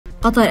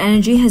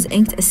QatarEnergy has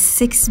inked a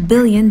 $6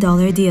 billion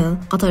deal.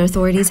 Qatar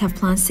authorities have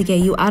plans to get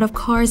you out of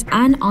cars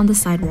and on the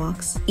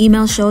sidewalks.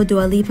 Emails show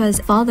Dua Lipa's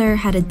father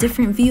had a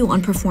different view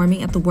on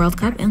performing at the World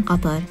Cup in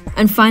Qatar.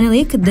 And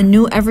finally, could the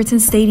new Everton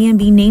stadium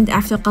be named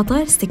after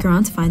Qatar? Stick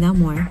around to find out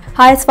more.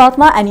 Hi, it's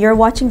Fatma and you're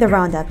watching The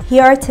Roundup.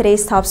 Here are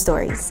today's top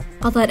stories.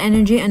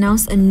 QatarEnergy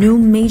announced a new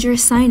major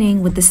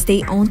signing with the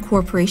state-owned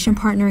corporation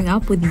partnering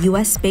up with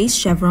US-based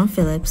Chevron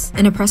Phillips.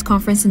 In a press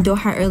conference in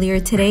Doha earlier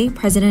today,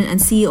 President and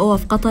CEO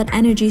of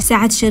QatarEnergy,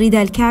 Saad Sharida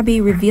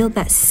Al-Kaabi, revealed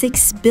that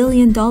 $6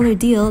 billion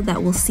deal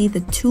that will see the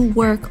two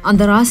work on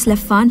the Ras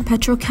Laffan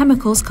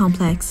petrochemicals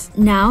complex.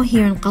 Now,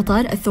 here in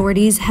Qatar,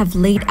 authorities have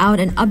laid out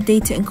an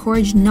update to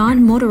encourage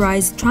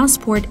non-motorized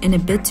transport in a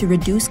bid to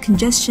reduce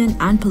congestion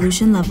and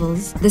pollution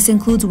levels. This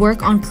includes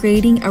work on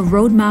creating a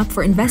roadmap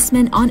for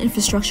investment on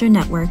infrastructure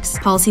networks.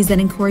 Policies that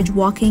encourage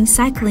walking,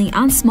 cycling,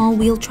 and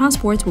small-wheel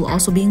transport will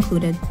also be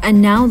included.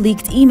 And now,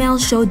 leaked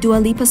emails show Dua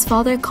Lipa's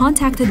father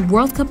contacted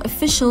World Cup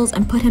officials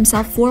and put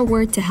himself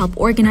forward to help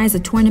organize the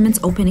tournament's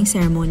opening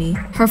ceremony.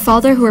 Her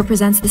father, who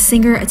represents the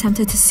singer,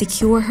 attempted to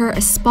secure her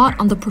a spot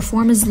on the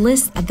performers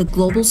list at the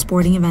global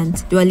sporting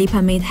event. Dua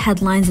Lipa made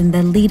headlines in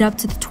the lead-up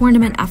to the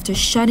tournament after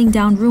shutting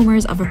down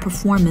rumors of a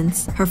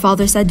performance. Her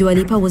father said Dua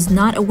Lipa was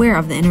not aware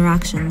of the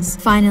interactions.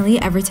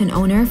 Finally, Everton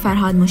owner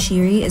Farhad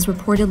Moshiri is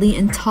reportedly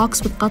in talks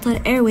with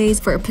Qatar Airways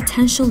for a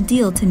potential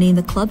deal to name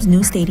the club's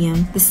new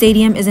stadium. The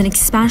stadium is an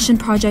expansion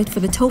project for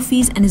the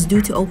Toffees and is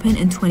due to open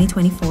in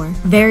 2024.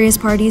 Various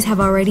parties have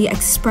already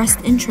expressed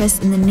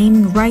interest in the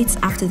naming rights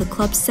after the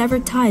club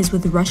severed ties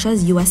with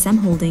Russia's USM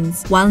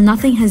holdings. While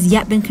nothing has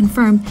yet been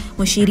confirmed,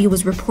 Moshiri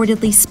was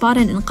reportedly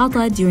spotted in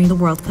Qatar during the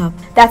World Cup.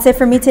 That's it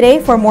for me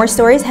today. For more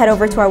stories, head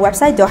over to our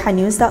website,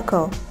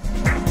 dohanews.co.